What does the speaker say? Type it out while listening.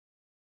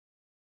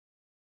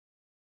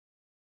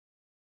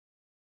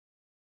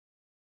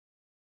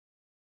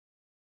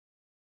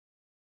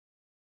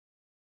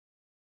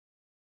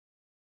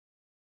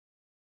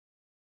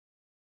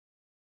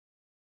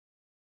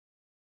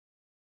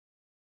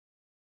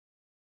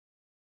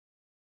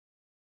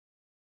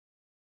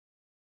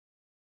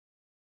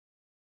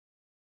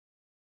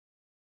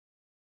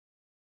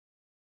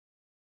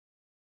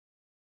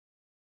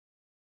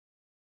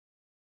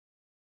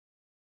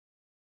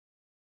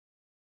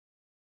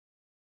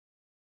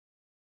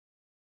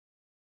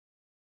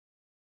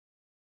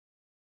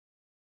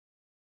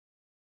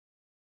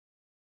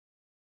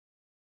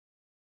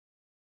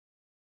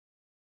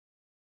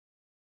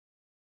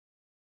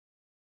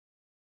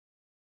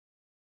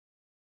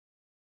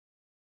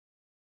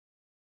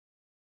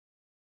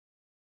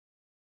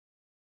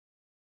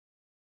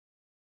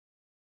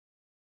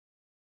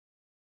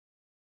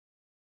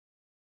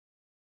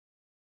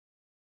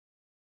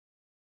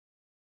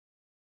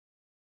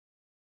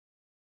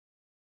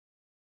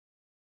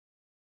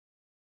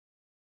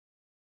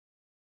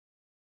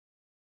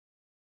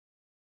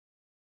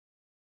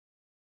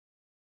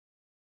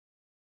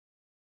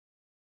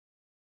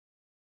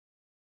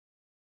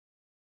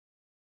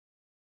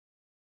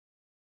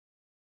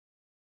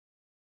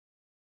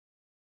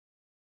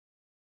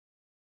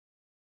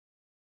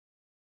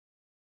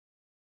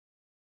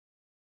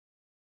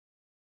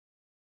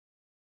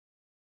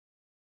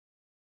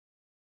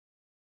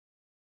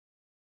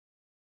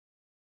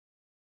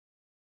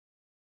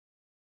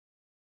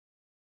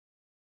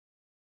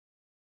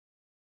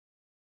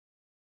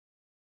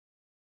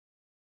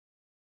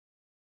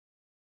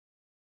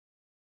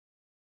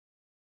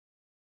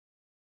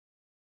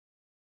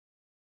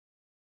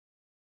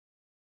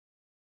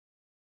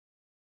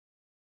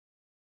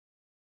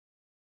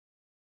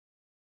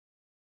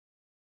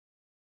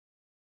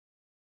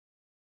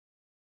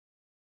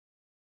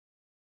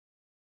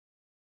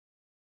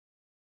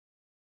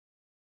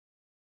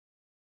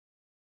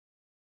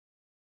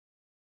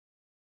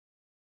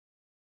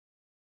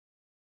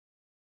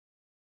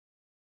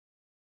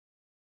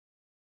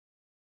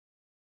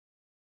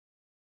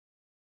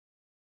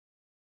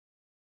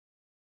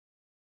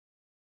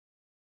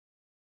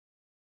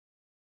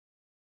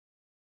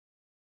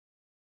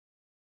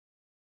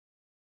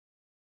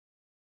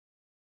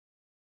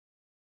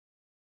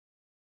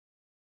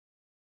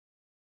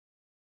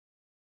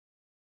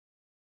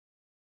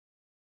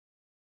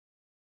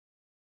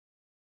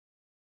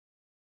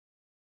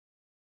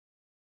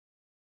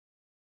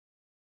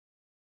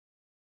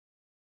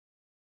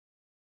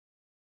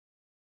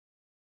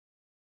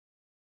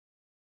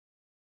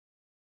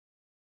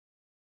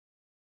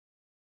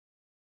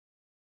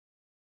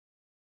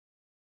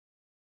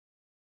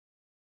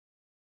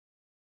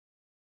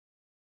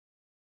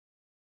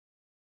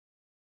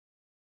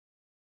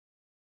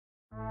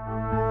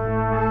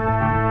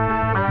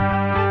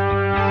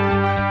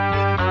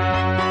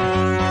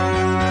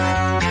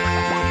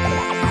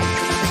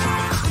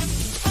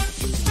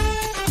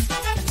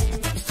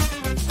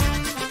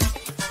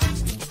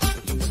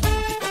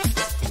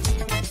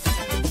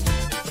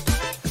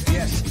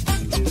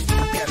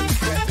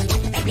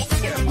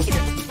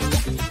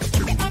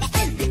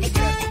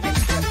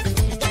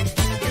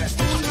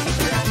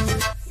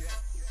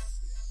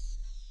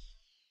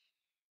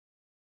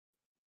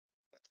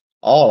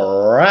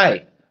All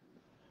right,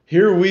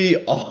 here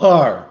we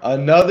are.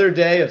 Another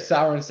day of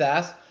Sour and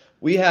Sass.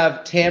 We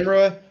have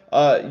Tamara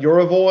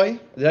Yorovoy.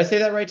 Did I say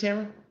that right,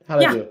 Tamara? How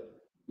did I do?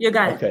 You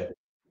got it. Okay.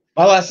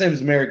 My last name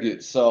is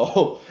Marigut,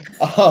 so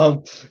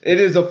it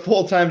is a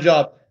full-time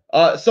job.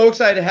 So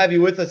excited to have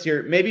you with us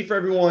here. Maybe for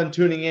everyone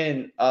tuning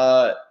in,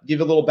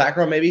 give a little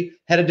background maybe.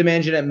 Head of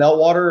demand gen at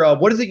Meltwater.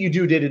 What is it you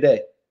do day to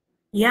day?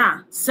 Yeah,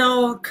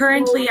 so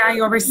currently I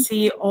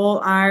oversee all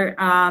our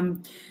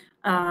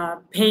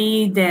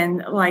paid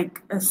and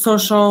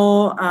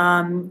social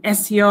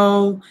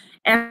SEO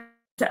and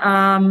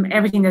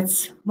everything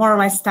that's more or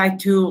less tied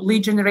to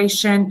lead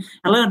generation,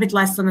 a little bit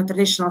less on the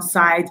traditional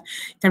side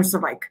in terms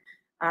of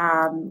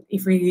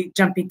if we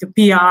jump into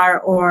PR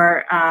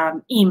or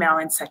email,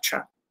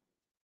 etc.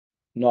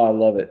 No, I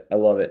love it. I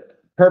love it.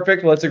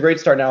 Perfect. Well, it's a great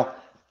start. Now,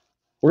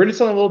 we're going to do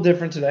something a little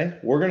different today.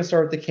 We're going to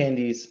start with the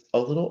candies a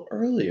little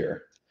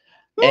earlier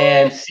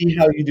and see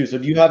how you do. So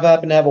do you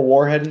happen to have a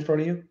warhead in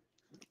front of you?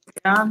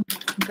 Yeah,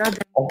 got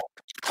it. All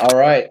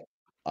right.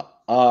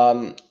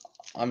 I'm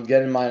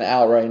getting mine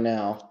out right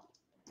now.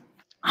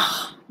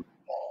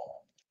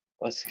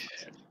 This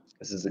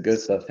is the good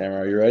stuff,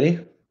 Tamara. Are you ready?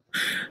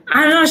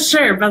 I'm not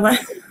sure, but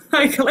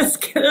let's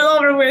get it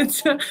over with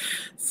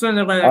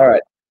sooner or later. All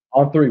right.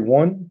 On three.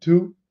 1,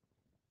 2.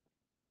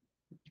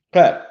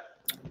 Okay.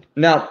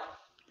 Now,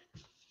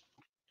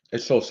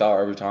 it's so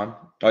sour every time.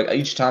 Like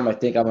each time I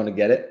think I'm going to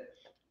get it.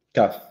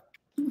 Okay.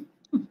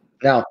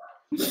 Now,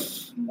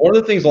 one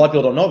of the things a lot of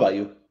people don't know about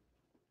you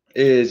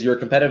is you're a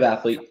competitive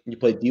athlete. You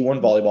play D1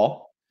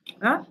 volleyball.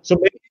 Huh? So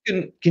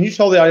maybe can you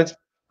tell the audience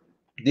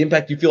the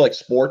impact you feel like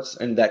sports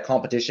and that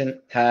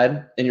competition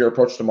had in your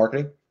approach to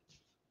marketing?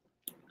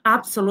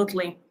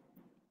 Absolutely.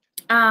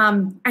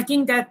 I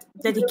think that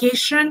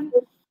dedication,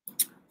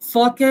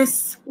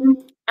 focus,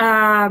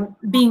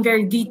 being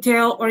very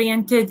detail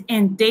oriented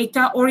and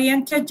data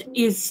oriented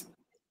is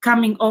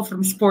coming all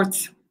from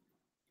sports.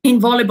 In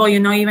volleyball,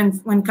 even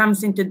when it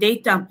comes into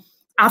data,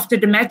 after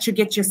the match, you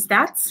get your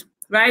stats,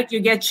 right? You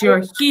get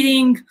your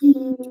hitting,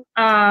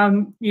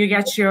 you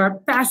get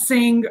your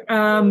passing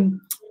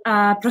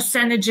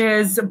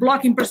percentages,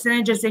 blocking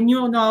percentages, and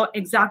you know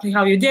exactly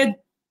how you did.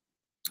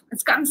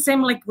 It's kind of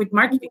same like with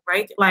marketing,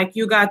 right? Like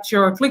you got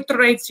your click-through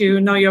rates,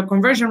 you know your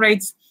conversion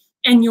rates,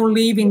 and you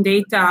leave in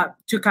data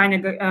to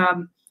kind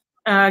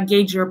of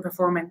gauge your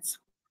performance.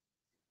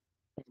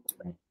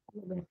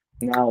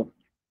 Now,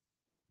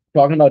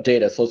 talking about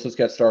data, so let's just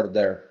get started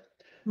there.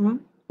 Mm-hmm.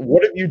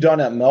 What have you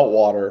done at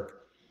Meltwater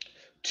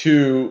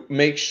to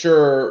make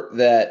sure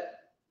that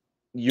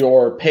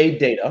your paid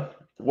data,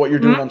 what you're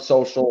doing on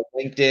social,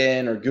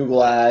 LinkedIn or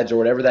Google Ads or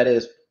whatever that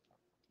is,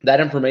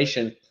 that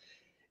information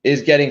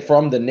is getting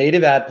from the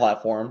native ad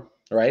platform,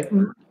 right,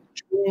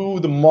 to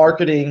the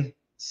marketing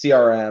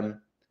CRM,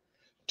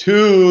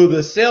 to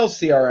the sales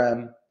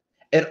CRM,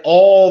 and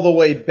all the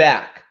way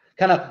back?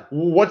 Kind of,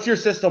 what's your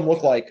system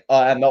look like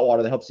at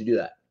Meltwater that helps you do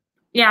that?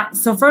 Yeah.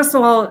 So first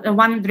of all,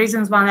 one of the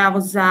reasons why I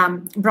was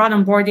brought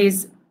on board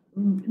is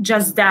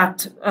just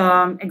that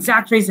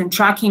exact reason: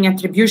 tracking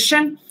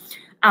attribution.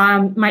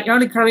 My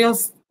early career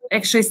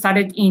actually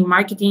started in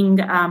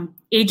marketing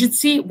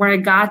agency, where I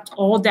got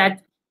all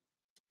that.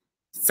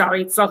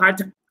 Sorry, it's so hard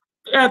to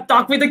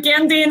talk with the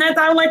candy in it.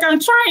 I'm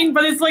trying,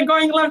 but it's like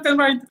going left and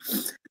right.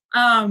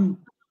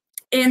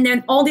 And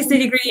then all these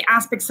nitty-gritty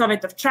aspects of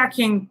it, of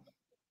tracking,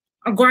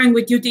 going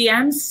with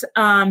UTMs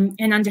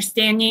and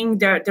understanding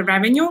the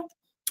revenue.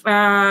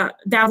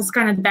 That was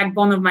kind of the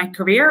backbone of my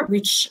career,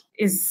 which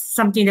is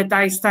something that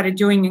I started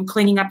doing and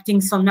cleaning up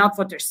things on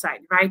Meltwater's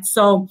side, right?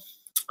 So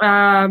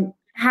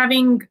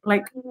having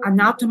like an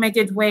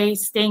automated way,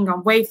 staying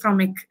away from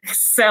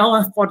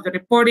Excel for the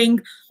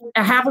reporting,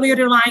 heavily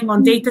relying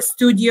on Data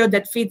Studio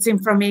that feeds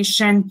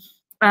information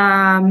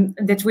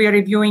that we are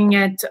reviewing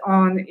it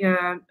on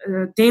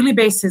a daily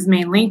basis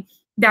mainly.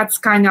 That's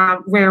kind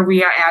of where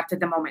we are at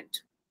the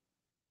moment.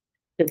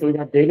 Okay, so we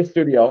got Data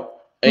Studio,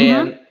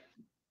 and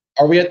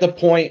are we at the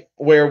point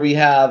where we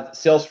have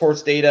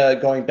Salesforce data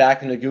going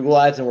back into Google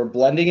Ads and we're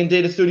blending in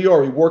Data Studio?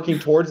 Are we working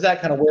towards that?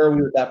 Kind of where are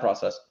we with that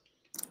process?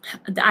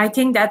 I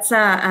think that's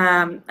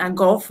a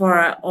goal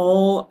for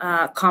all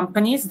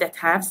companies that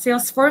have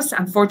Salesforce.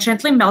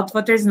 Unfortunately,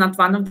 Meltwater is not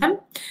one of them.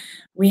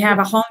 We have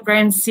a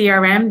homegrown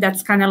CRM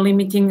that's kind of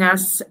limiting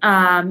us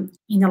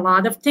in a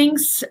lot of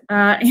things.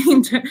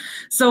 And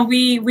so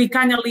we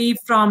kind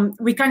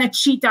of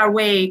cheat our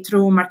way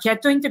through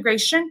Marketo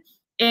integration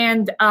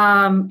and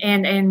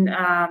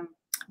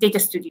Data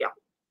Studio.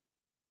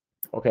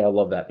 Okay, I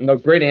love that. No,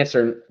 great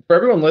answer. For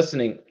everyone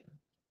listening,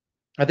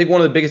 I think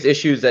one of the biggest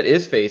issues that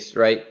is faced,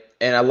 right?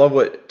 And I love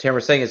what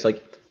Tamara's saying is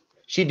like,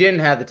 she didn't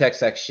have the tech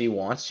stack she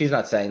wants. She's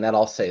not saying that.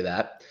 I'll say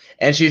that.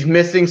 And she's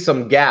missing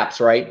some gaps,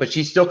 right? But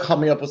she's still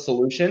coming up with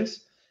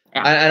solutions.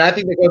 Yeah. And I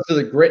think that goes to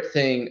the grit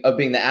thing of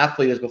being the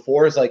athlete as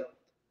before is like,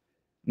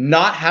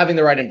 not having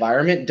the right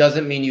environment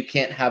doesn't mean you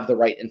can't have the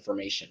right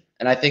information.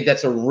 And I think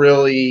that's a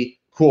really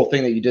cool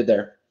thing that you did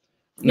there.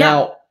 Yeah.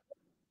 Now,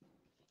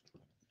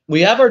 we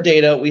have our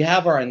data, we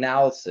have our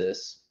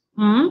analysis.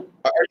 Mm-hmm.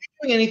 Are you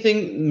doing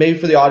anything maybe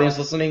for the audience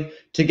listening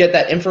to get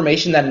that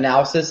information, that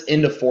analysis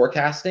into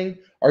forecasting?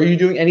 Are you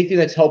doing anything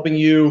that's helping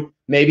you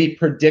maybe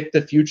predict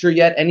the future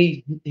yet?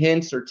 Any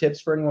hints or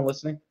tips for anyone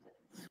listening?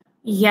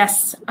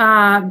 Yes,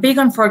 big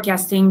on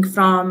forecasting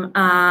from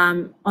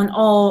on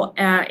all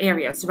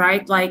areas,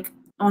 right? Like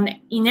in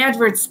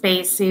AdWords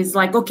space is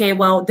like, okay,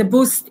 well, the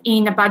boost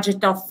in a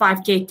budget of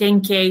 5K,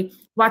 10K,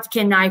 what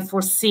can I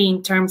foresee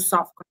in terms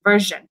of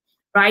conversion,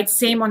 right?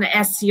 Same on the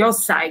SEO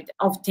side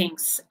of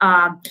things,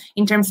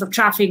 in terms of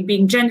traffic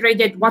being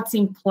generated, what's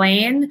in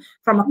plan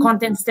from a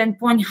content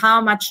standpoint, how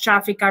much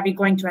traffic are we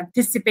going to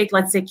anticipate,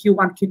 let's say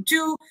Q1,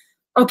 Q2,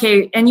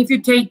 okay, and if you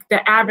take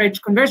the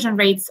average conversion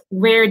rates,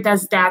 where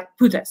does that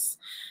put us?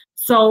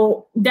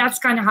 So that's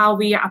kind of how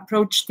we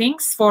approach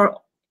things for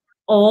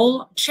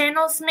all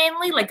channels,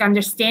 mainly, like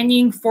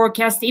understanding,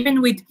 forecast,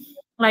 even with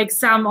like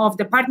some of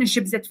the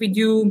partnerships that we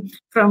do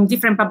from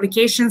different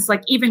publications,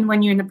 like even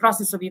when you're in the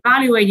process of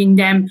evaluating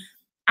them,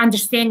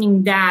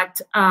 understanding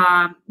that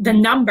the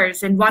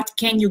numbers and what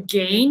can you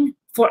gain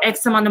for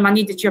X amount of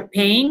money that you're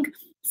paying,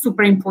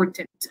 super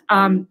important.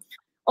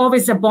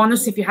 Always a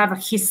bonus if you have a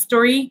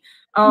historic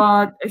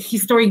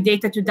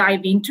data to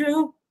dive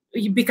into,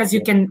 because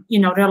you can,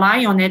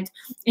 rely on it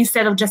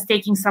instead of just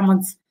taking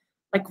someone's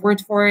like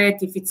word for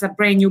it. If it's a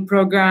brand new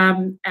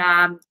program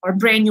or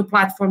brand new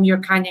platform, you're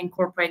kind of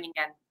incorporating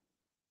it.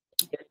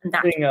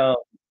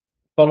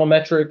 Funnel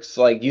metrics,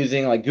 like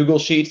using like Google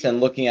Sheets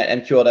and looking at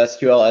MQL to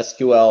SQL,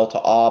 SQL to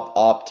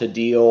op to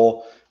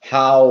deal.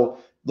 How,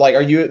 like,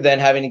 are you then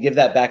having to give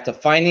that back to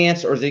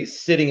finance, or is it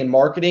sitting in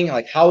marketing?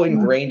 Like, how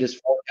ingrained is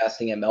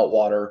forecasting at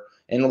Meltwater?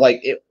 And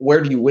like,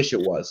 where do you wish it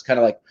was? Kind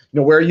of like,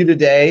 where are you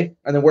today?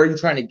 And then where are you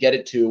trying to get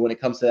it to when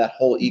it comes to that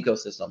whole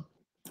ecosystem?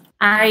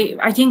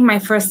 I think my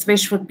first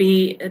wish would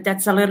be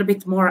that's a little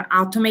bit more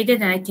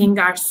automated. And I think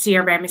our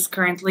CRM is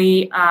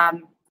currently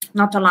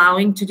not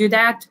allowing to do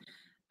that.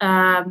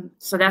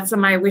 So that's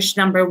my wish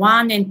number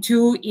one. And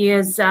two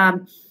is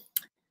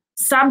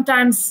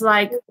sometimes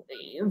like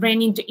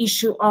ran into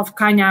issue of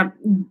kind of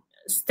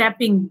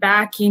stepping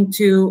back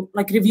into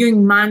like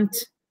reviewing month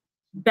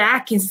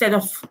back instead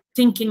of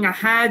thinking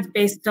ahead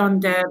based on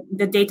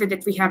the data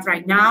that we have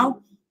right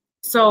now.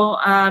 So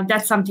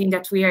that's something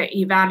that we are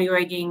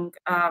evaluating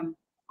on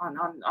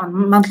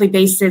monthly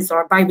basis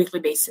or bi-weekly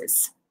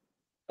basis.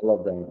 I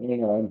love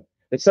that.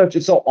 It's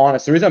so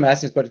honest. The reason I'm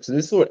asking this question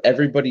is this is what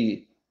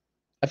everybody,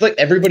 I feel like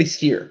everybody's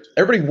here.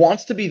 Everybody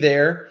wants to be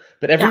there,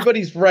 but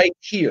everybody's right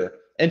here.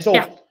 And so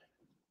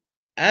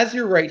as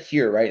you're right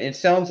here, right, it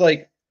sounds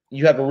like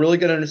you have a really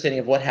good understanding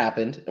of what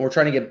happened, and we're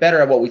trying to get better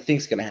at what we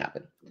think is going to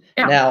happen.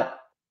 Yeah. Now,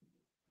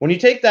 when you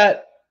take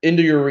that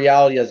into your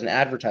reality as an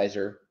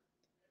advertiser,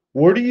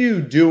 what are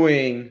you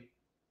doing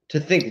to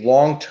think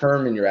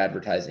long-term in your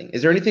advertising?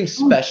 Is there anything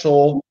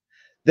special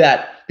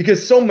that,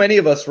 because so many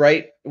of us,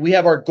 right, we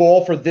have our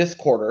goal for this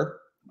quarter,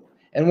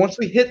 and once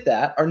we hit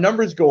that, our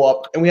numbers go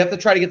up, and we have to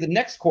try to get the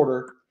next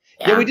quarter.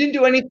 Yet we didn't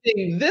do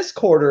anything this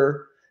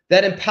quarter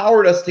that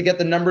empowered us to get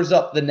the numbers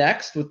up the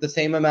next with the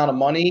same amount of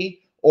money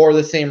or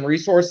the same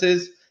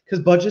resources, because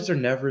budgets are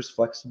never as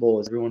flexible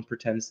as everyone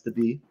pretends to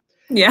be.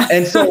 Yeah.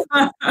 And so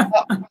how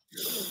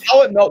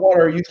at Meltwater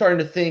are you starting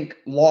to think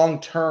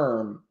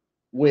long-term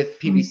with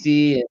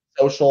PPC and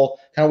social?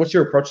 Kind of what's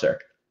your approach there?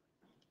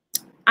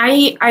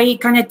 I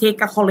kind of take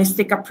a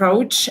holistic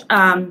approach.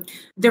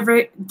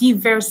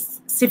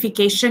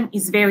 Diversification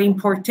is very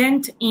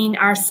important in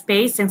our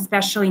space, and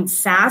especially in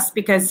SaaS,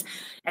 because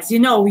as you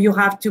know, you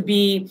have to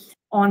be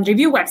on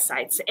review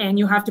websites, and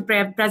you have to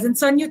have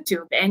presence on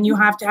YouTube, and you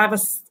have to have a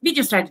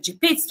video strategy,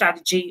 paid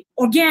strategy,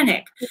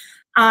 organic.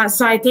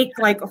 So I take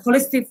like a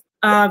holistic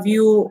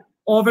view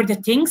over the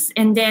things,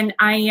 and then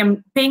I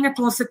am paying a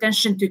close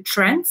attention to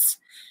trends.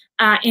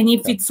 And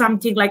if it's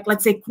something like,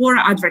 let's say, core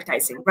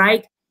advertising,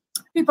 right?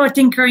 People are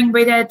tinkering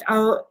with it,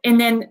 and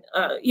then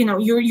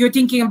you're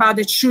thinking about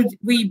it. Should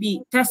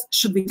we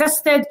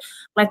test it?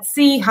 Let's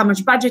see how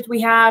much budget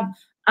we have.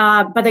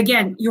 But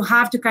again, you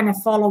have to kind of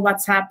follow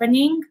what's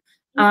happening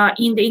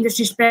in the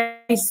industry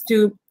space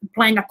to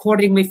plan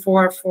accordingly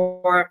for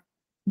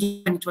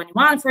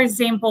 2021, for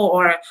example,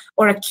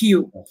 or a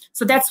Q.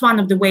 So that's one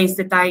of the ways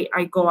that I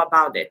go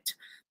about it.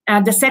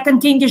 The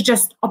second thing is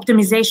just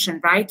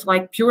optimization, right?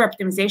 Like pure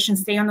optimization.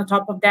 Stay on the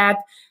top of that.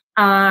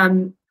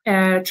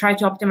 Try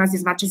to optimize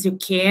as much as you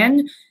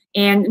can,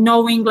 and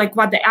knowing like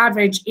what the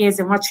average is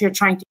and what you're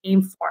trying to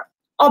aim for.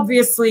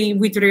 Obviously,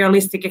 with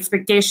realistic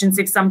expectations,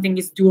 if something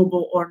is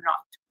doable or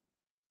not.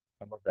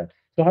 I love that.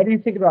 So how do you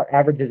think about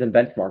averages and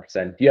benchmarks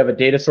then? Do you have a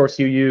data source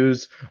you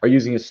use? Are you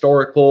using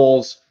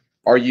historicals?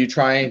 Are you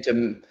trying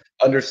to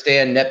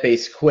understand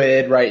NetBase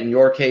Quid, right? In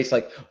your case,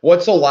 like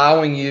what's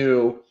allowing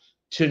you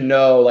to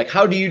know, like,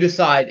 how do you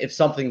decide if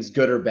something's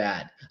good or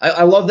bad?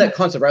 I love that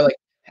concept, right? Like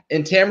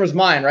in Tamara's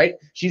mind, right?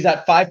 She's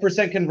at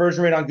 5%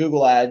 conversion rate on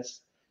Google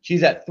Ads.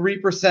 She's at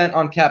 3%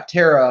 on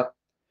Capterra.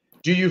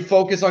 Do you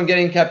focus on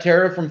getting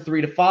Capterra from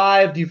 3 to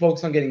 5? Do you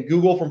focus on getting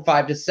Google from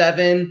 5 to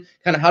 7?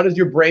 Kind of how does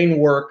your brain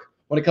work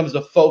when it comes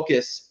to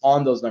focus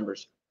on those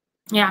numbers?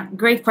 Yeah,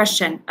 great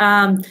question.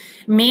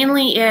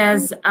 Mainly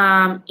is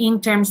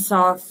in terms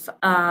of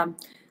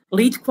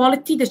lead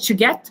quality that you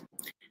get,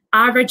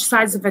 average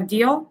size of a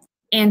deal,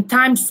 and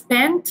time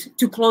spent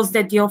to close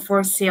that deal for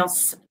a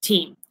sales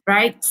team,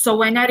 right? So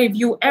when I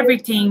review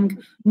everything,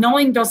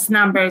 knowing those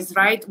numbers,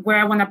 right, where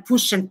I want to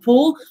push and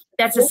pull,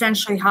 that's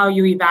essentially how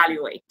you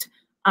evaluate.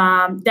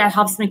 That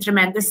helps me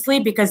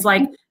tremendously because,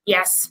 like,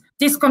 yes,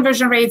 this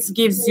conversion rates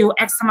gives you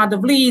X amount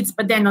of leads,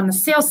 but then on the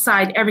sales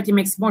side, everything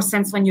makes more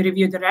sense when you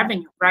review the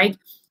revenue, right?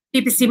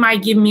 PPC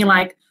might give me,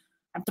 like,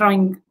 I'm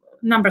throwing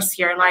numbers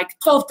here, like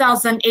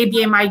 12,000,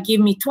 ABA might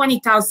give me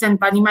 20,000,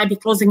 but it might be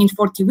closing in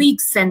 40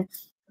 weeks. And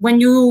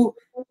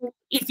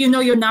if you know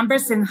your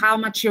numbers and how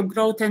much your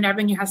growth and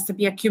revenue has to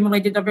be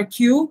accumulated over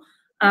Q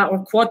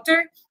or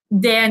quarter,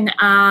 then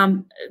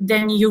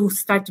you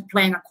start to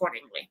plan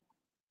accordingly.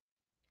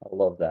 I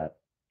love that.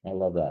 I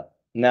love that.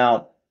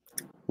 Now,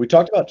 we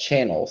talked about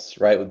channels,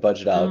 right, with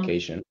budget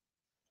allocation.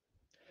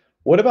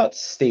 What about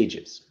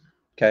stages?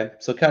 Okay,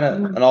 so kind of,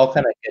 and I'll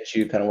kind of get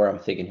you kind of where I'm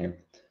thinking here.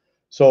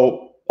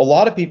 So a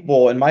lot of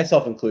people, and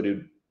myself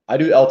included, I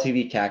do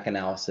LTV CAC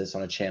analysis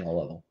on a channel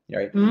level,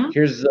 right?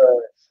 Here's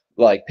the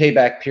like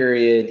payback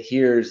period.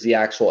 Here's the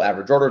actual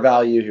average order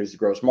value. Here's the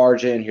gross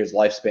margin. Here's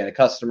lifespan of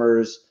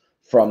customers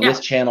from this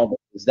channel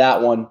is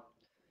that one.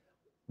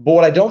 But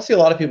what I don't see a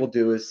lot of people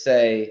do is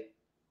say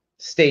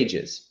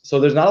stages. So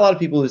there's not a lot of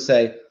people who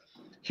say,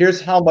 here's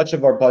how much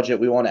of our budget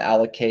we want to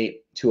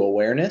allocate to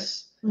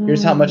awareness.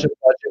 Here's how much of the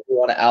budget we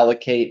want to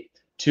allocate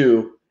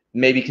to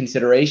maybe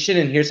consideration,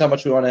 and here's how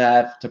much we want to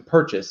have to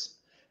purchase.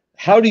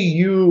 How do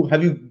you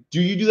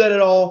do you do that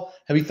at all?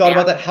 Have you thought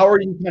about that? How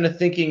are you kind of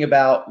thinking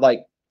about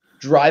like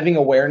driving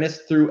awareness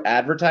through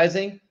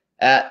advertising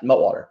at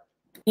Meltwater?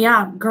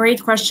 Yeah,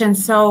 great question.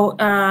 So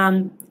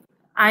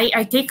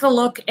I take a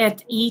look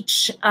at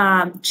each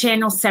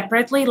channel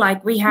separately.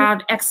 Like we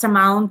have X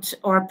amount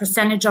or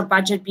percentage of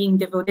budget being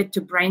devoted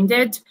to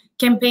branded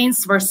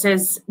campaigns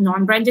versus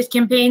non-branded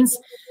campaigns.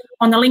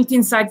 On the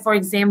LinkedIn side, for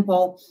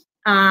example,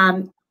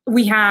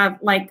 we have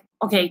like,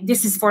 okay,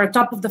 this is for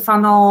top of the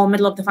funnel,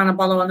 middle of the funnel,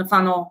 bottom of the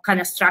funnel,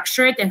 kind of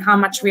structure it and how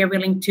much we are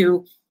willing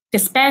to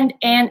spend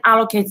and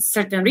allocate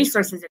certain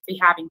resources that we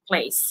have in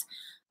place.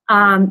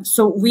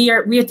 So we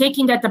are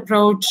taking that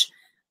approach.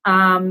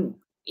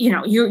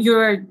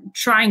 You're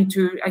trying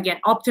to, again,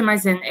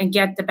 optimize and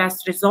get the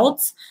best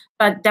results,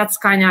 but that's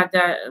kind of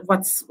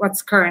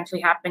what's currently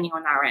happening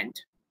on our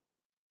end.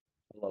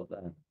 I love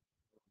that.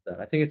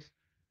 I think it's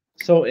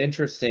so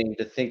interesting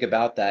to think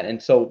about that.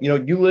 And so,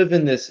 you live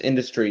in this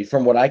industry,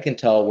 from what I can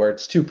tell, where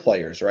it's two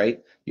players,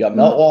 right? You got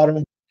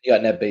Meltwater, you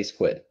got NetBase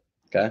Quid.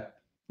 Okay.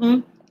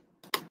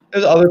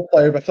 There's other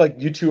players, but I feel like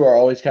you two are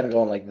always kind of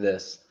going like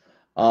this.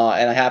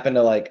 And I happen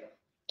to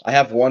I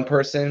have one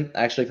person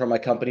actually from my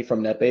company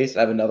from NetBase. I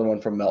have another one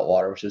from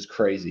Meltwater, which is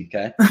crazy.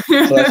 Okay.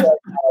 So that's why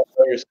I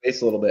know your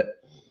space a little bit.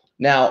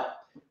 Now,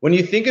 when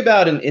you think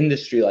about an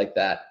industry like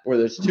that, where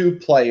there's two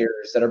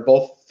players that are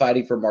both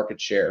fighting for market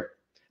share,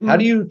 how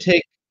do you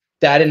take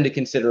that into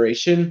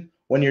consideration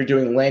when you're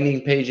doing landing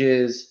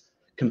pages,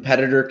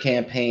 competitor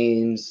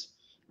campaigns,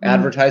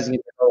 advertising?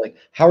 Like,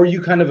 how are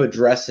you kind of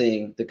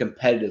addressing the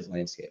competitive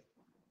landscape?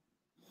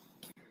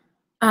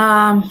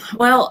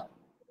 Well,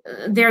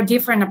 there are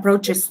different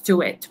approaches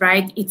to it,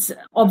 right? It's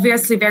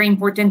obviously very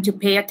important to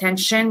pay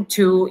attention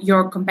to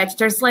your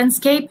competitors'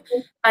 landscape,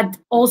 but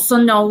also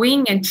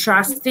knowing and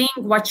trusting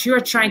what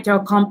you're trying to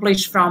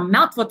accomplish from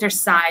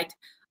Meltwater's side.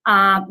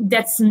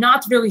 That's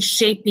not really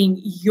shaping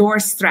your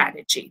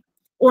strategy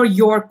or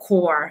your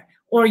core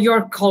or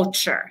your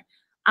culture.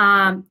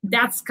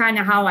 That's kind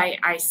of how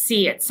I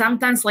see it.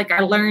 Sometimes, like I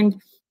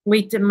learned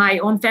with my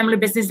own family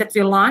business that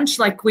we launched,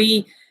 I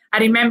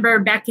remember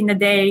back in the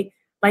day,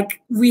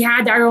 like we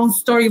had our own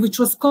story, which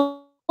was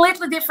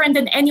completely different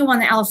than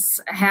anyone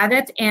else had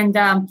it. And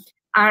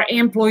our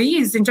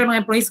employees, internal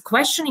employees,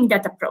 questioning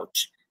that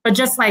approach. But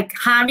just like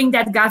having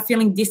that gut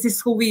feeling, this is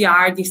who we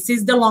are, this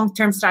is the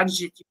long-term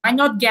strategy that you might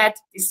not get,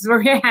 this is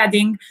where we're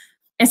heading,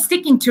 and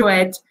sticking to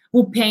it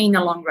will pay in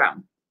the long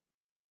run.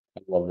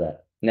 I love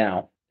that.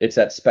 Now, it's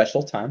that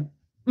special time.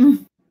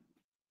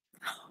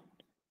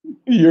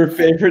 Your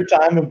favorite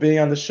time of being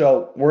on the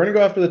show. We're going to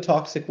go after the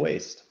toxic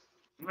waste.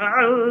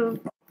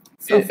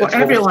 So for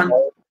everyone.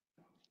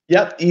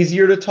 Yep,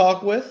 easier to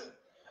talk with.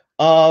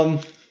 All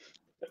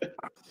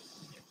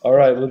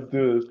right, let's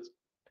do this.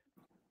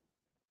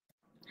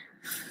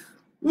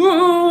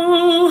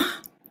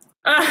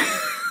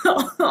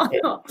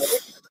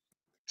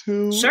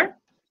 Two. Sure.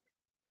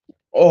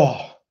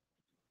 Oh,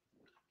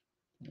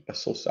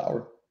 that's so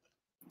sour.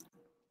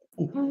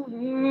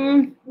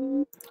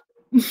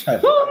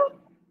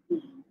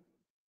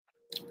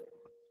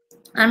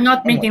 I'm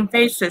not making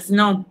faces.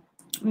 No,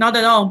 not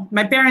at all.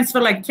 My parents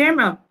were like,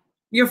 Tamara,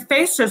 your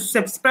faces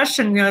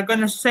expression, you're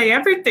going to say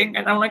everything.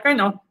 And I'm like, I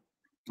know.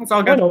 It's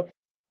all good.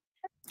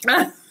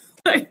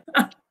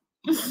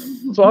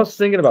 So I was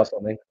thinking about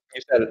something.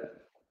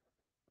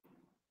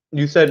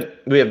 You said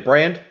we have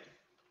brand,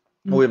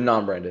 or we have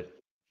non-branded.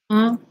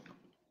 Mm-hmm.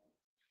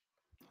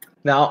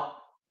 Now,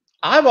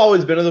 I've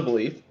always been of the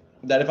belief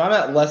that if I'm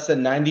at less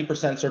than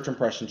 90% search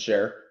impression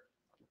share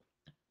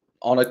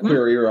on a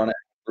query or on a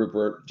group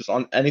or just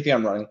on anything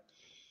I'm running,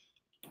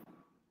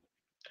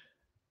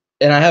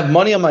 and I have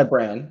money on my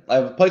brand, I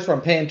have a place where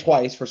I'm paying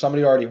twice for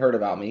somebody who already heard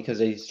about me because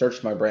they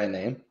searched my brand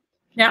name.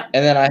 Yeah.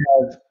 And then I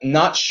have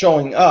not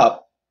showing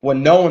up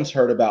when no one's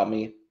heard about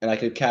me, and I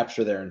could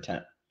capture their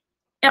intent.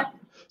 Yep.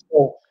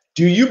 So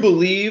do you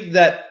believe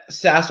that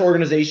SaaS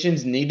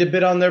organizations need to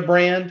bid on their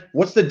brand?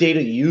 What's the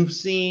data you've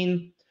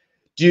seen?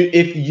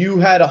 If you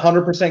had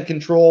 100%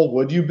 control,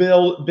 would you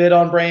bid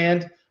on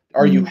brand?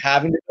 Are you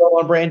having to bid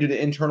on brand due to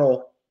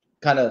internal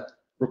kind of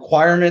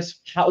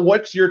requirements?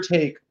 What's your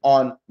take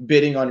on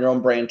bidding on your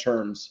own brand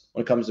terms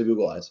when it comes to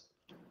Google Ads?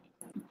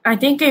 I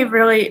think it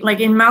really, like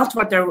in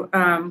Meltwater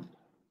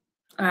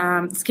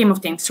scheme of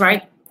things,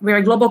 right? We're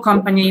a global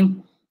company.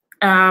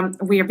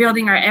 We are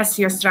building our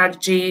SEO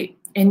strategy,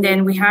 and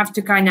then we have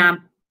to kind of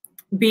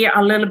be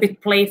a little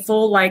bit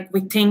playful, like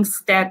with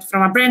things that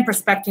from a brand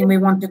perspective we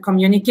want to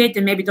communicate,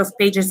 and maybe those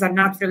pages are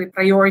not really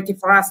priority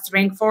for us to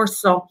rank for,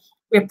 so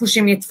we're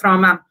pushing it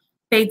from a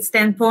paid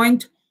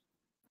standpoint.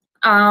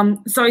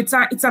 So it's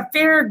a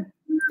fair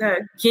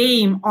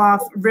game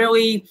of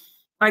really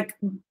like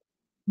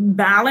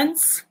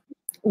balance.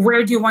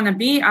 Where do you want to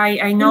be?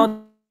 I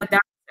know that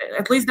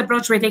at least the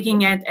approach we're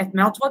taking at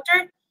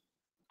Meltwater,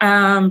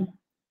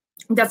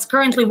 that's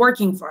currently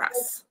working for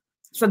us.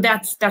 So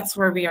that's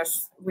where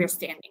we're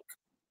standing.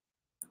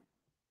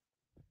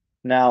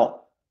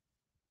 Now,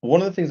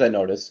 one of the things I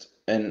noticed,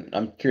 and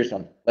I'm curious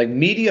on, like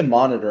media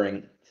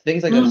monitoring,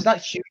 things like that, it's not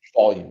huge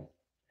volume.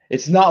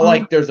 It's not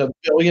like there's a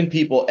billion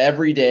people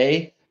every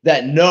day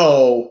that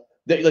know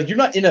that, like, you're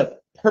not in a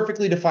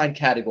perfectly defined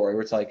category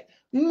where it's like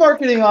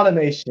marketing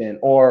automation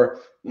or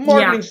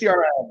marketing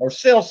CRM or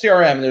sales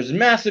CRM. There's a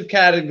massive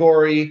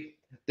category.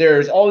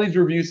 There's all these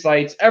review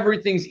sites.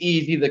 Everything's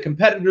easy. The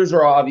competitors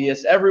are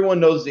obvious. Everyone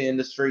knows the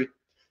industry.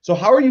 So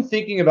how are you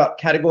thinking about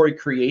category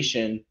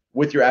creation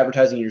with your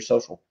advertising and your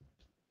social?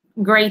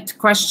 Great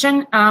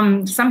question.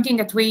 Something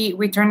that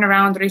we turned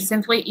around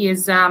recently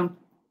is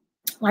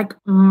like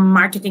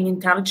marketing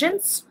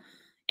intelligence.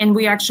 And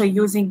we're actually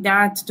using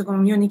that to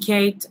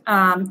communicate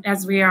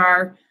as we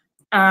are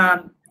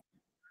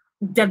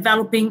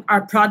developing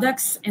our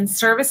products and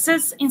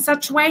services in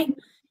such a way.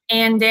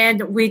 And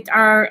then with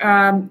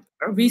our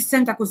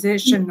recent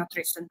acquisition, not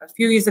recent, but a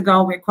few years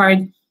ago, we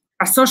acquired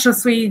our social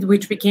suite,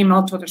 which became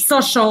Meltwater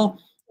Social.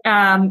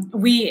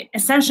 We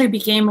essentially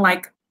became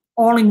like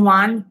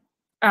all-in-one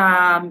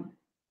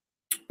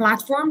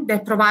platform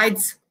that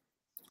provides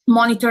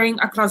monitoring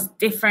across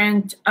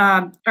different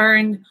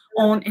earned,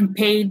 owned, and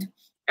paid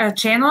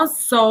channels.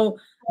 So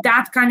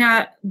that kind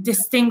of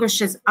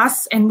distinguishes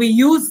us, and we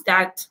use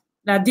that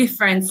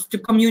difference to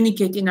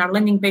communicate in our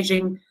landing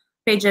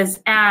pages,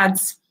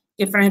 ads,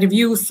 different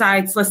review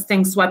sites,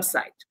 listings,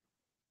 website.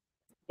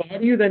 How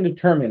do you then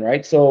determine,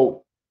 right?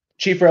 So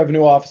Chief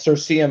Revenue Officer,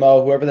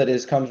 CMO, whoever that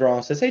is, comes around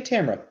and says, hey,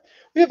 Tamara,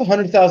 we have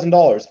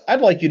 $100,000. I'd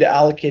like you to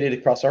allocate it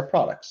across our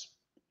products.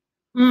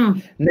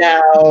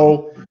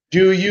 Now,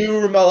 do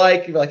you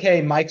like,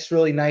 hey, Mike's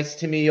really nice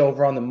to me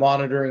over on the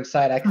monitoring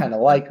side. I kind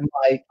of like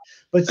Mike,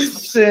 but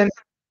since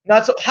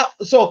not so.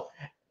 So,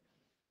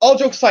 all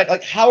jokes aside,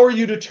 like, how are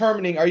you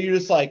determining? Are you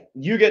just like,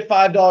 you get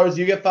 $5,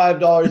 you get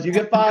 $5, you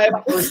get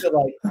 $5, or is it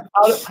like,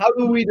 how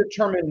do we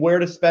determine where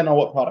to spend on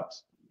what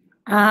products?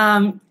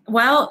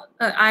 Well,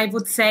 I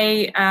would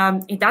say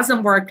it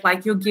doesn't work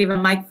like you give a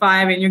Mike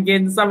 5 and you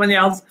give someone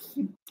else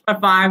a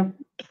 5.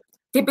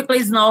 Typically,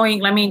 it's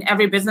knowing, I mean,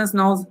 every business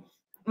knows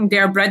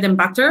their bread and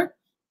butter,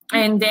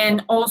 and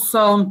then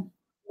also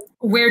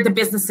where the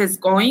business is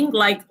going,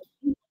 like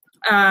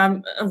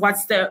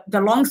what's the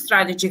long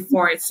strategy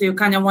for it. So you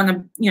kind of want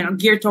to,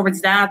 gear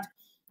towards that.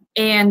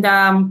 And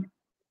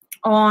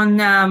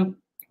on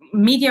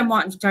media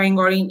monitoring,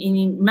 or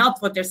in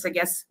Meltwater's, I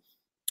guess,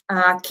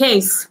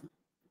 case,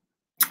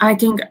 I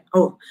think,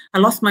 I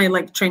lost my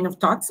train of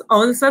thoughts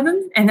all of a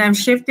sudden, and I'm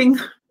shifting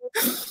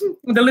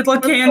the little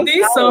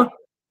candy. So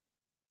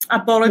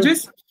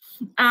apologies.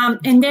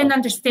 And then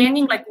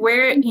understanding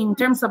where in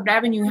terms of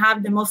revenue you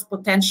have the most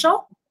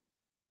potential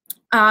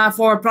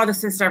for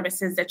products and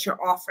services that you're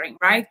offering,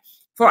 right?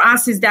 For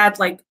us, is that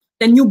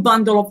the new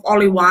bundle of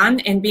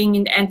all-in-one, and being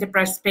in the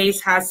enterprise space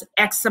has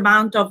X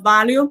amount of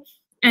value.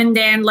 And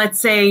then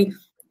let's say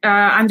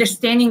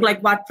understanding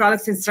what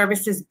products and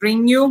services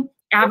bring you,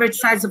 average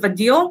size of a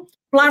deal,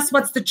 plus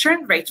what's the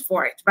churn rate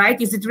for it, right?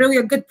 Is it really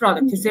a good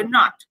product? Is it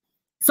not?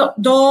 So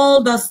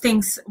all those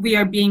things we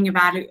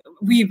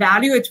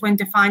evaluate when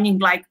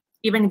defining,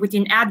 even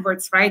within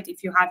AdWords, right?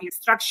 If you have your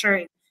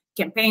structure,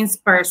 campaigns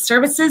per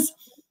services,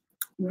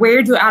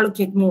 where to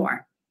allocate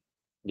more?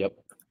 Yep.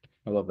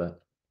 I love that.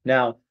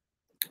 Now,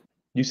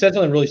 you said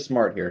something really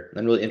smart here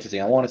and really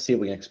interesting. I want to see if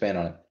we can expand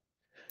on it.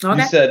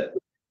 Okay. You said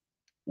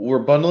we're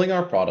bundling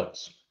our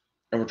products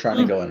and we're trying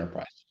to go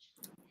enterprise.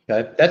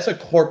 Okay. That's a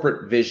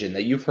corporate vision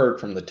that you've heard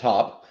from the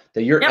top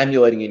that you're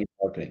emulating in your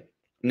marketing.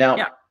 Now,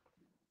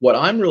 what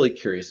I'm really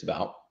curious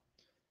about,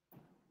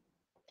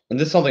 and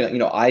this is something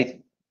that, I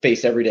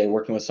face every day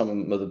working with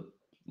some of the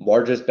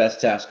largest,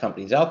 best SaaS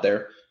companies out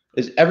there,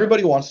 is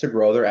everybody wants to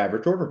grow their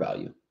average order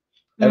value.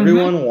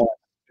 Everyone wants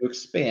to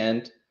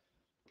expand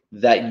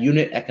that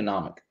unit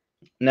economic.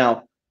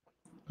 Now,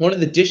 one of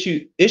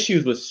the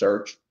issues with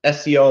search,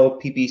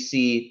 SEO,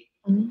 PPC,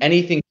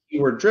 anything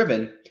keyword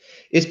driven,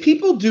 is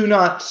people do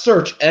not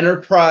search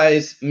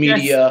enterprise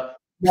media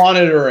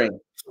monitoring.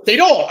 They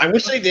don't. I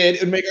wish they did.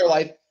 It would make our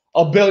life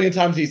a billion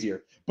times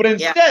easier. But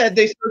instead,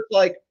 they search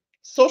like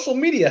social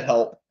media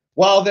help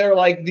while they're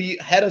like the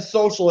head of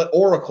social at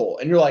Oracle.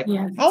 And you're like,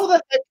 how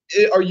the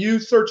heck are you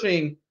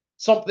searching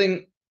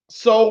something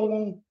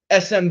so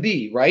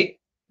SMB, right?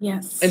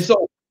 Yes. And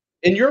so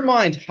in your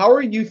mind, how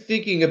are you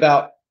thinking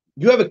about,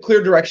 you have a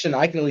clear direction.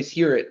 I can at least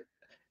hear it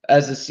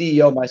as a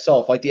CEO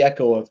myself, like the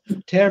echo of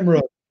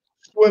Tamara,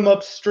 swim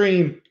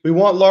upstream. We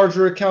want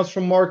larger accounts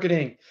from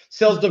marketing.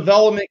 Sales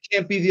development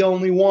can't be the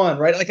only one,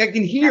 right? Like I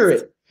can hear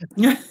it.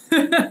 So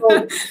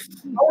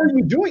how are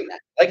you doing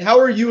that? Like, how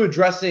are you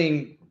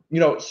addressing,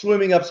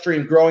 swimming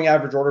upstream, growing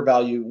average order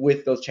value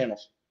with those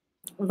channels?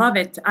 Love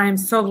it. I'm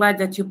so glad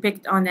that you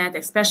picked on that,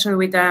 especially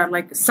with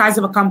the size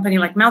of a company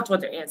like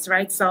Meltwater is,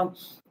 right? So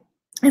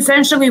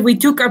essentially, we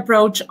took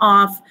approach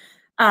of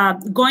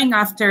going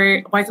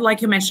after,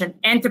 like you mentioned,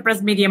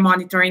 enterprise media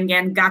monitoring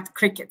and got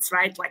crickets,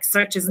 right? Like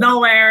search is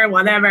nowhere,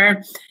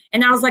 whatever.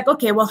 And I was like,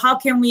 okay, well, how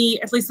can we,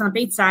 at least on the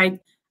paid side,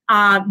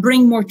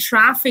 bring more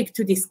traffic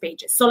to these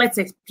pages? So let's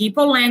say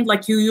people land,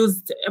 like you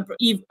used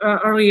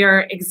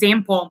earlier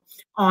example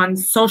on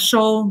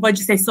social, what'd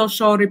you say,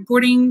 social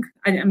reporting?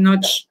 I'm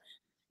not sure.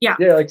 Yeah,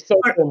 like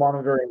social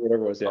monitoring,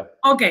 whatever it was,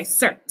 Okay,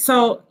 sir.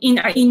 So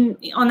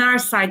on our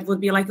side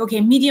would be like, okay,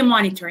 media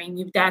monitoring,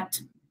 if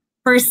that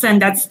person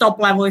that's top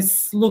level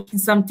is looking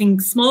something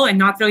small and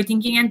not really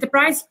thinking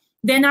enterprise,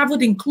 then I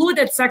would include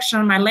that section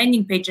on my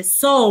landing pages.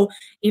 So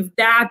if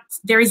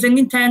there is an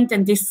intent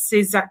and this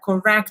is a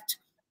correct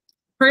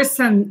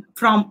person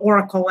from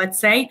Oracle, let's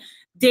say,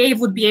 they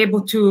would be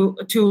able to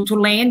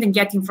land and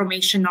get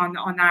information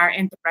on our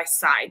enterprise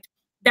side.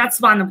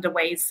 That's one of the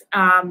ways.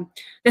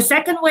 The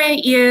second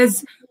way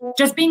is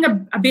just being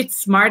a bit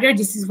smarter.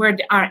 This is where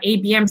our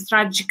ABM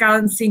strategy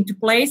comes into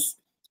place.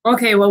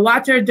 Okay, well,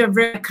 what are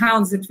the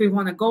accounts that we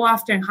want to go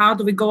after and how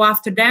do we go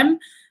after them?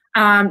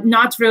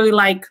 Not really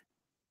like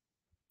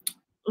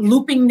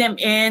looping them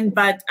in,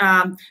 but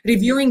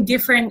reviewing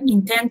different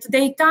intent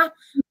data,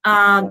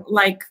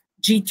 like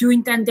G2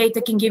 intent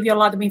data can give you a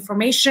lot of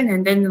information,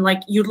 and then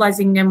like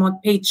utilizing them on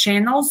paid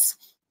channels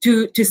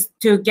to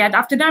get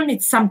after them.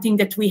 It's something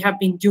that we have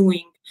been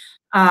doing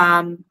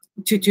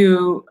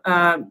to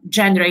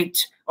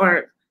generate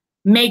or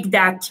make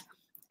that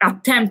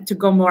attempt to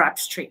go more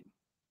upstream.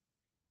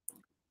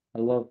 I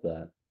love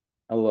that.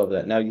 I love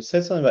that. Now you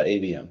said something about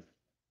ABM.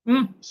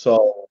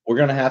 So we're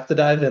going to have to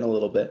dive in a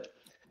little bit.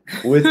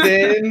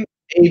 Within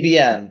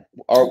ABM,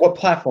 or what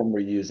platform were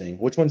you using?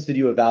 Which ones did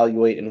you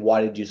evaluate and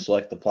why did you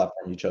select the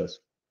platform you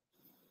chose?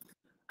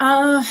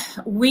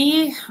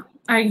 We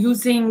are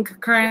using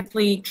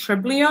currently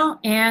Triblio,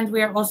 and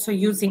we are also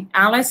using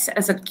Alice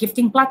as a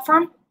gifting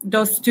platform,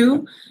 those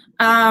two.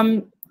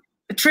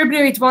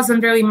 Triblio, it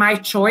wasn't really my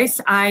choice.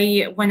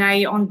 When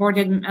I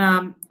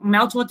onboarded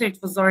Meltwater, it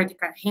was already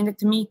kind of handed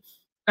to me.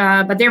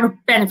 But there were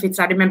benefits.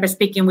 I remember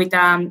speaking with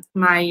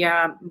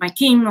my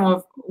team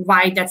of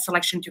why that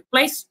selection took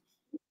place.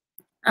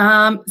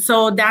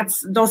 So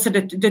those are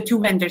the two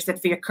vendors that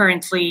we are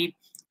currently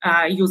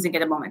using at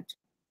the moment.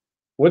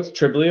 What's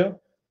Triblio?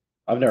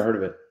 I've never heard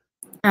of it.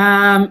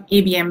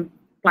 ABM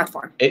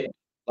platform.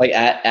 Like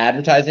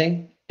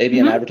advertising?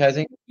 ABM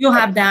advertising? You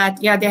have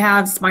that. Yeah, they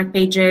have smart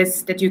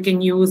pages that you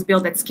can use,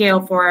 build at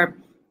scale for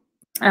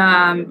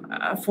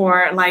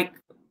like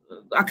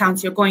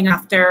accounts you're going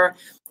after,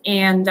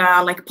 and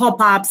like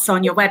pop-ups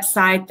on your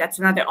website. That's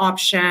another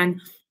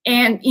option.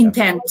 And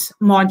intent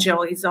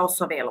module is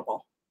also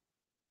available.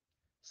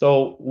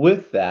 So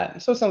with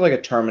that, so it sounds like a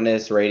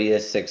Terminus,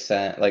 Radius,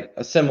 6sense, like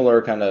a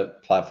similar kind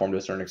of platform to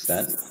a certain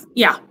extent.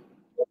 Yeah.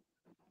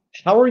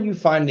 How are you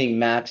finding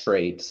match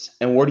rates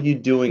and what are you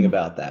doing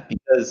about that?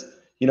 Because,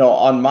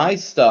 on my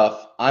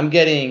stuff, I'm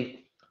getting,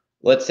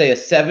 let's say, a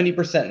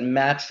 70%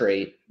 match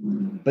rate,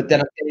 but then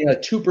I'm getting a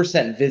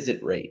 2%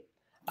 visit rate,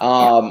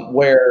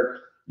 where,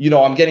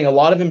 I'm getting a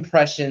lot of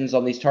impressions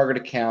on these target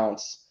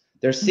accounts.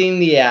 They're seeing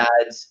the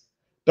ads.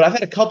 But I've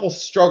had a couple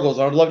struggles.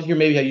 I would love to hear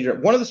maybe how you do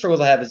it. One of the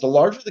struggles I have is the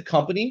larger the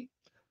company,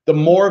 the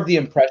more of the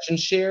impression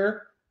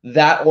share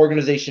that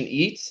organization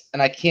eats,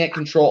 and I can't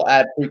control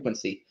ad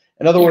frequency.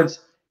 In other words,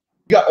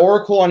 you got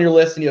Oracle on your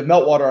list and you have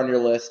Meltwater on your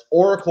list.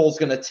 Oracle's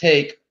going to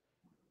take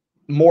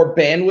more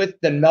bandwidth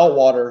than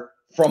Meltwater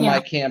from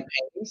my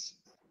campaigns.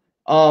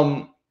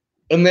 And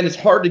then it's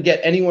hard to get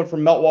anyone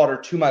from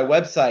Meltwater to my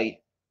website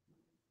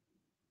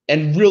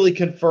and really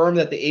confirm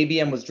that the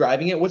ABM was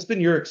driving it? What's been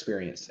your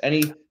experience?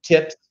 Any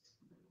tips?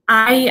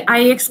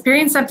 I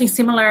experienced something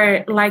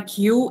similar like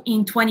you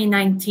in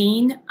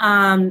 2019.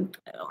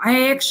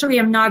 I actually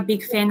am not a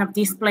big fan of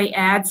display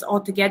ads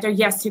altogether.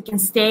 Yes, you can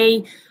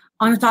stay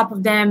on top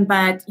of them,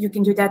 but you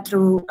can do that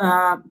through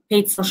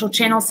paid social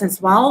channels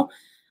as well.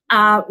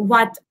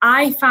 What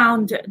I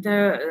found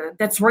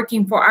that's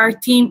working for our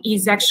team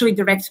is actually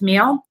direct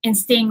mail and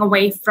staying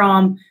away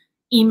from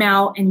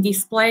email and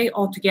display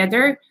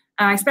altogether.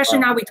 Especially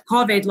now with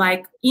COVID,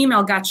 like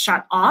email got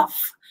shut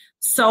off.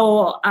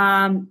 So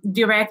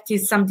direct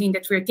is something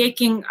that we're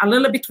taking a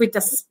little bit with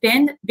a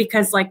spin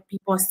because like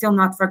people are still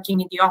not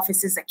working in the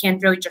offices. I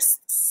can't really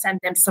just send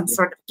them some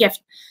sort of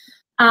gift.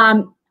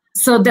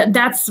 So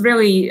that's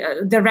really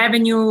the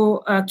revenue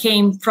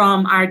came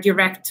from our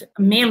direct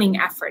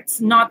mailing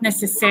efforts, not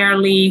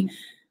necessarily.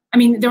 I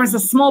mean, there was a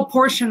small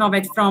portion of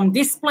it from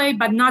display,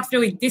 but not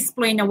really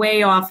display in a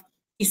way of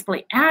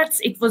display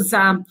ads. It was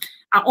an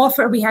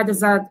offer we had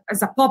as a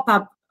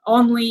pop-up,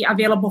 only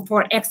available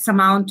for X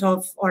amount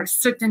of or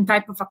certain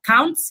type of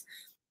accounts.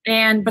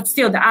 But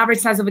still the average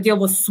size of a deal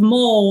was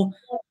small.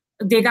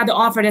 They got the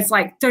offer that's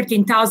like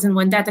 13,000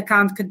 when that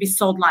account could be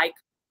sold like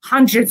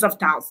hundreds of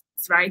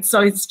thousands, right? So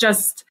it's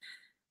just,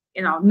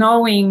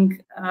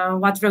 knowing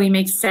what really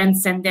makes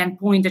sense and then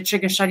pulling the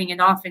trigger, shutting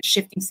it off and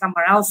shifting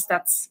somewhere else.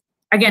 That's,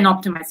 again,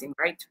 optimizing,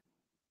 right?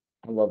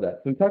 I love that.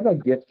 So we talked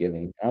about gift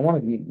giving. I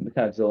want to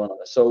kind of drill in on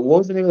this. So what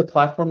was the name of the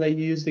platform that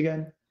you used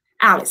again?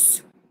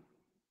 Alice.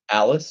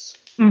 Alice?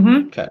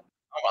 Mm-hmm. Okay.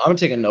 I'm going to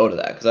take a note of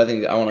that because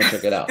I want to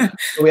check it out.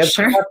 So we have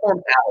the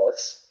platform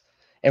Alice,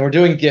 and we're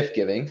doing gift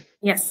giving.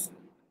 Yes.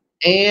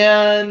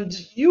 And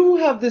you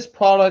have this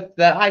product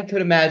that I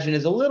could imagine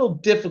is a little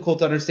difficult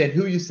to understand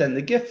who you send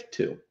the gift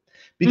to.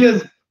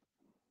 Because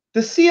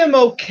the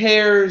CMO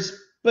cares,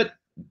 but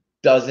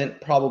doesn't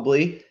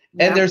probably.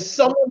 Yeah. And there's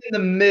someone in the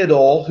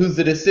middle who's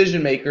the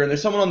decision maker, and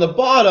there's someone on the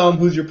bottom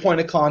who's your point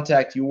of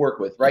contact you work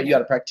with, right? You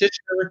got a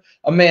practitioner,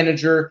 a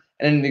manager,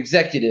 and an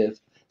executive.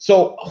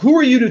 So who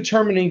are you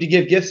determining to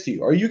give gifts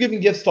to? Are you giving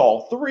gifts to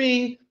all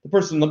three? The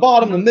person in the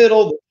bottom, the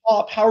middle, the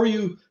top? How are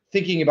you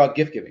thinking about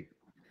gift giving?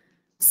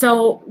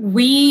 So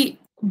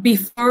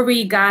before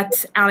we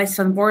got Alice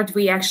on board,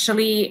 we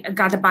actually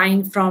got a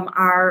buy-in from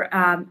our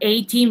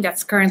A team.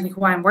 That's currently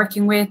who I'm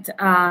working with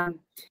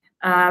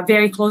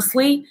very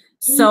closely.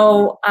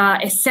 So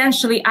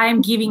essentially, I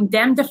am giving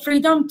them the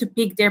freedom to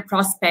pick their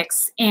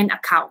prospects and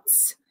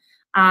accounts.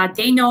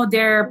 They know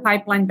their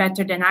pipeline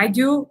better than I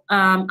do.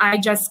 I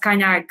just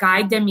kind of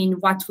guide them in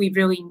what we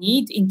really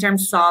need in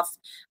terms of,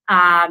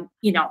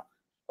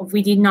 if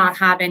we did not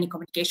have any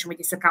communication with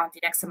this account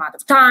in X amount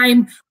of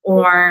time,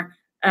 or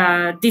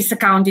this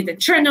account didn't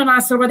churn on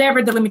us, or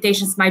whatever the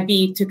limitations might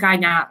be, to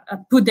kind of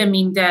put them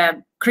in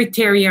the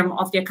criterion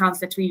of the accounts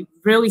that we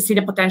really see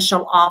the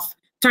potential of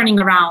turning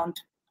around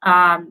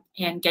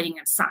and getting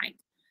them signed.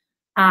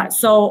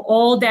 So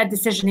all that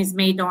decision is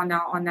made on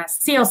a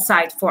sales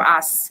side for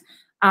us.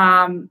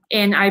 And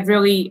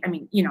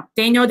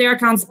they know their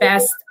accounts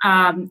best,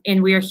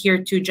 and we're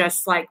here to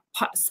just like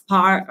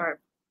spar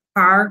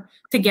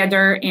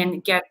together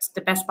and get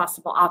the best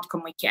possible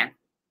outcome we can.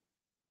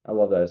 I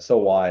love that. It's so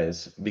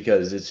wise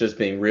because it's just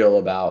being real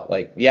about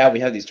like, yeah, we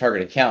have these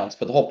target accounts,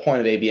 but the whole point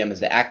of ABM is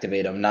to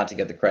activate them, not to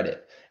get the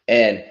credit.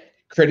 And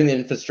creating the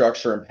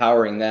infrastructure,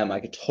 empowering them, I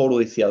could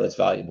totally see how that's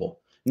valuable.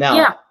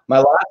 Now, My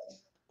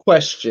last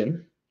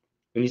question,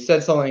 when you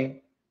said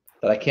something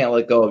that I can't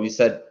let go of, you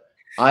said,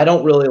 I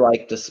don't really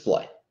like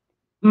display.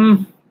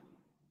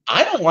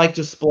 I don't like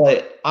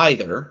display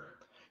either,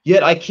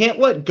 yet I can't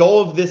let go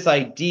of this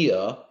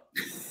idea.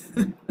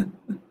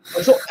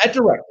 So at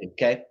Directive,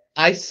 okay,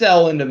 I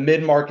sell into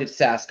mid-market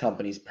SaaS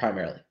companies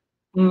primarily.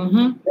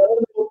 One of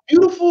the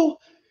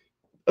beautiful,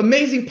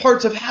 amazing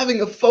parts of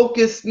having a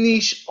focused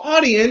niche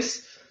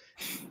audience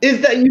is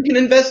that you can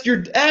invest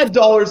your ad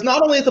dollars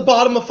not only at the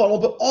bottom of funnel,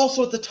 but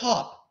also at the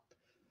top.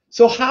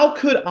 So how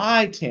could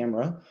I,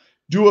 Tamara,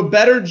 do a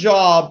better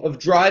job of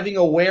driving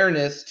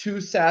awareness to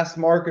SaaS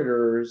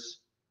marketers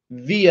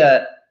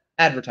via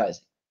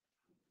advertising?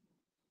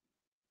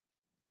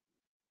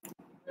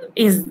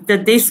 Is the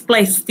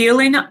display still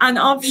an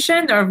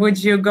option, or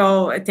would you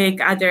go take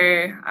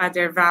other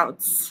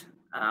routes?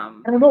 I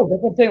don't know.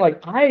 That's what I'm saying.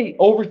 Like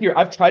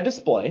I've tried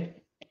display.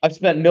 I've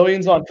spent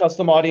millions on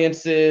custom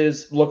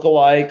audiences,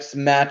 lookalikes,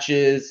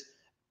 matches,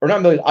 or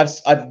not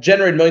millions. I've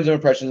generated millions of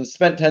impressions,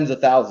 spent tens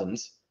of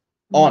thousands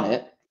on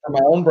it for my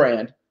own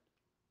brand.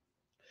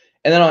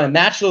 And then I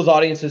match those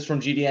audiences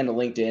from GDN to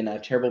LinkedIn. I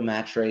have terrible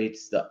match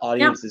rates. The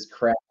audience is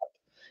crap.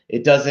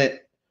 It doesn't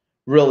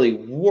really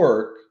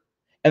work.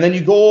 And then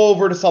you go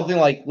over to something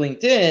like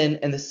LinkedIn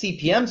and the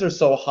CPMs are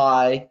so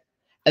high.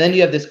 And then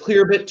you have this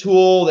Clearbit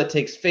tool that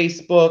takes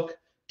Facebook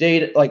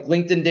data, like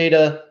LinkedIn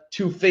data,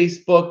 to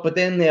Facebook, but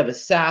then they have a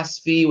SaaS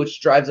fee, which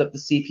drives up the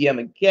CPM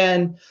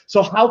again.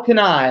 So how can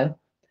I,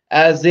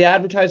 as the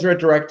advertiser at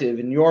Directive,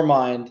 in your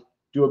mind,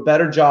 do a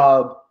better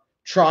job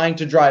trying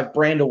to drive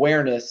brand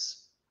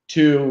awareness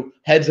to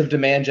heads of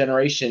demand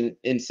generation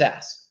in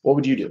SaaS? What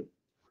would you do?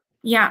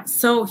 Yeah,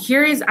 so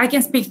I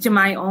can speak to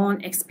my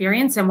own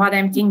experience and what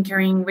I'm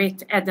tinkering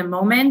with at the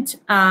moment.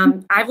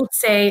 I would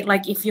say,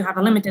 like, if you have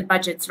a limited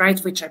budget, right,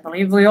 which I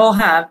believe we all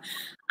have,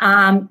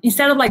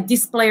 instead of like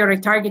display or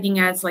retargeting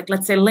ads, like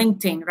let's say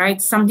LinkedIn,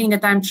 right? Something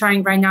that I'm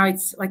trying right now,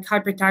 it's like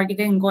hyper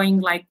targeting, going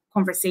like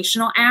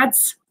conversational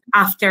ads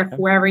after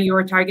whoever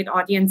your target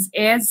audience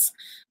is.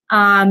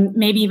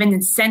 Maybe even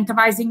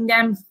incentivizing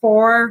them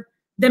for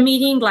the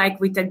meeting, like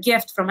with a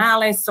gift from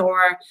Alice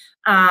or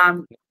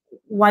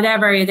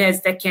whatever it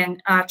is that can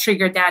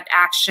trigger that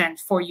action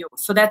for you.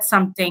 So that's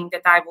something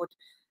that I would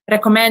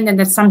recommend, and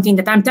that's something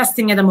that I'm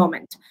testing at the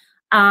moment.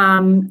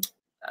 In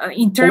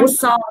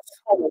terms of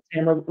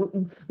Tamara,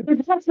 there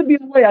has to be a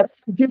way I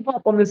give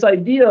up on this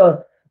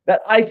idea that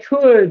I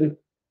could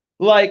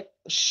like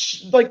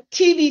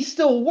TV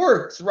still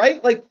works,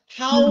 right? Like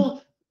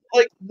how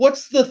like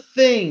what's the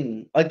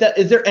thing? Like that,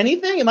 is there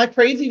anything? Am I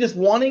crazy just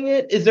wanting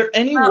it? Is there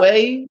any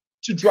way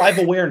to drive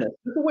awareness?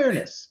 Just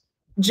awareness.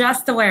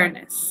 Just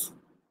awareness.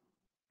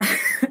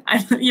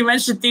 You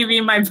mentioned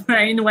TV, my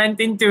brain went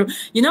into,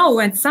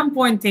 at some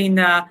point in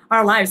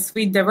our lives,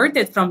 we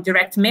diverted from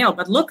direct mail,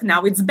 but look,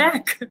 now it's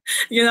back,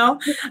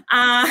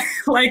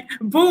 like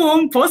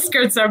boom,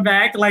 postcards are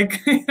back.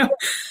 Like,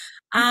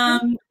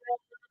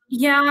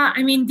 yeah,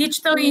 I mean,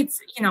 digital,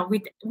 it's,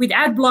 with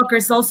ad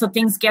blockers, also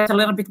things get a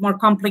little bit more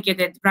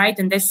complicated, right?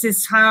 And this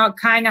is how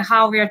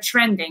we are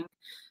trending.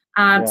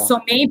 So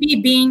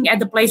maybe being at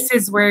the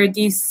places where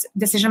these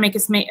decision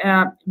makers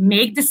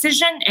make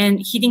decision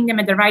and hitting them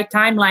at the right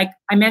time, like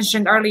I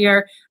mentioned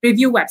earlier,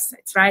 review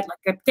websites, right?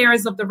 Like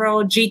Apteras of the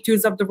world,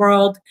 G2s of the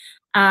world.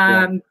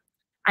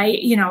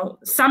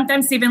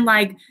 Sometimes even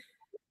like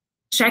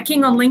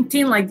checking on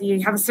LinkedIn, like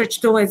you have a search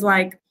tool is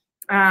like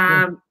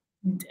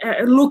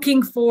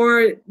looking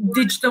for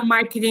digital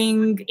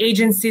marketing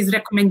agencies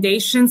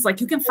recommendations. Like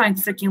you can find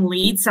freaking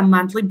leads on a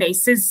monthly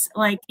basis,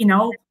 like,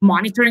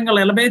 monitoring a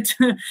little bit,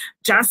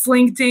 just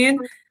LinkedIn.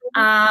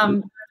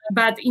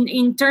 But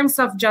in terms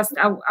of just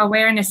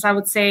awareness, I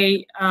would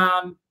say,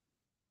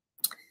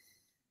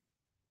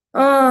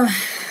 can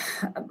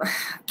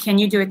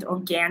you do it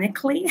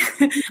organically?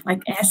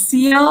 Like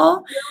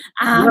SEO?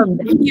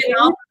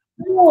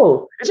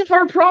 No, it's a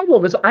hard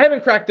problem. I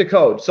haven't cracked the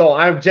code, so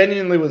I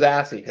genuinely was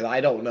asking because I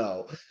don't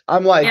know.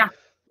 I'm like,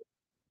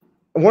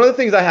 one of the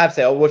things I have to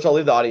say, which I'll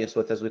leave the audience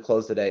with as we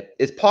close today,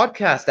 is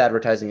podcast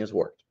advertising has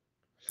worked.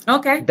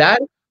 Okay.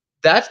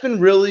 That's been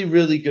really,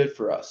 really good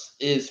for us,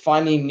 is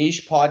finding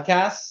niche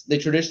podcasts. They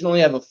traditionally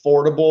have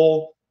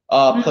affordable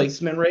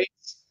placement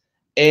rates,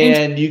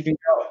 and you can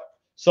go.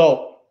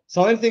 So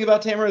something to think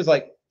about, Tamara, is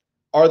like,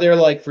 are there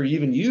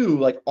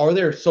are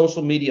there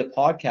social media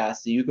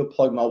podcasts that you could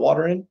plug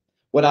Meltwater in?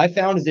 What I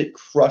found is it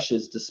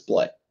crushes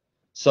display.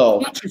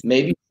 So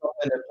maybe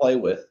something to play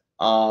with.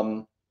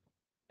 And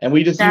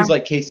we just use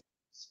like case.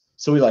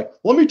 So we let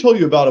me tell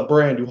you about a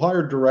brand who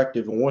hired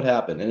Directive and what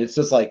happened. And it's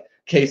just like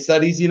case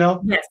studies,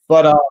 Yes.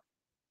 But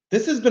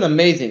this has been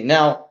amazing.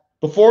 Now,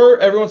 before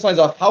everyone signs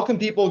off, how can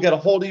people get a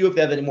hold of you if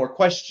they have any more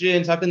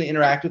questions? How can they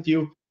interact with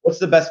you? What's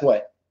the best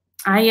way?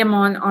 I am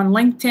on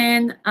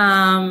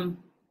LinkedIn.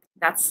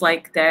 That's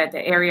like the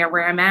area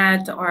where I'm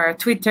at, or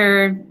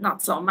Twitter,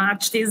 not so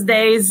much these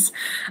days.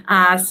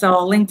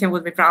 So LinkedIn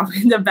would be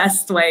probably the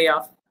best way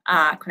of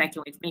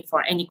connecting with me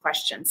for any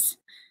questions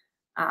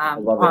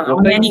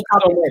on any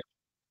topic.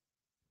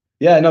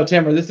 Yeah, no,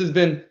 Tamara, this has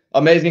been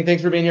amazing.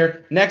 Thanks for being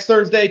here. Next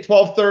Thursday,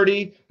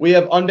 12:30, we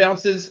have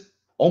Unbounce's.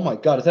 Oh my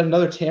God, is that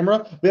another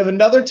Tamara? We have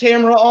another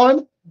Tamara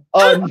on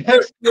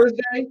next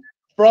Thursday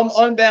from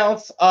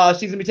Unbounce.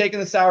 She's gonna be taking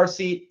the sour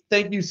seat.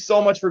 Thank you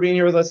so much for being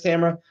here with us,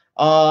 Tamara.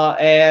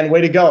 And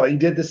way to go. You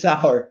did this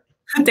hour.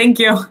 Thank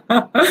you.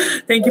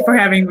 Thank you for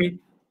having me.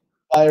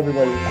 Bye,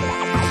 everybody.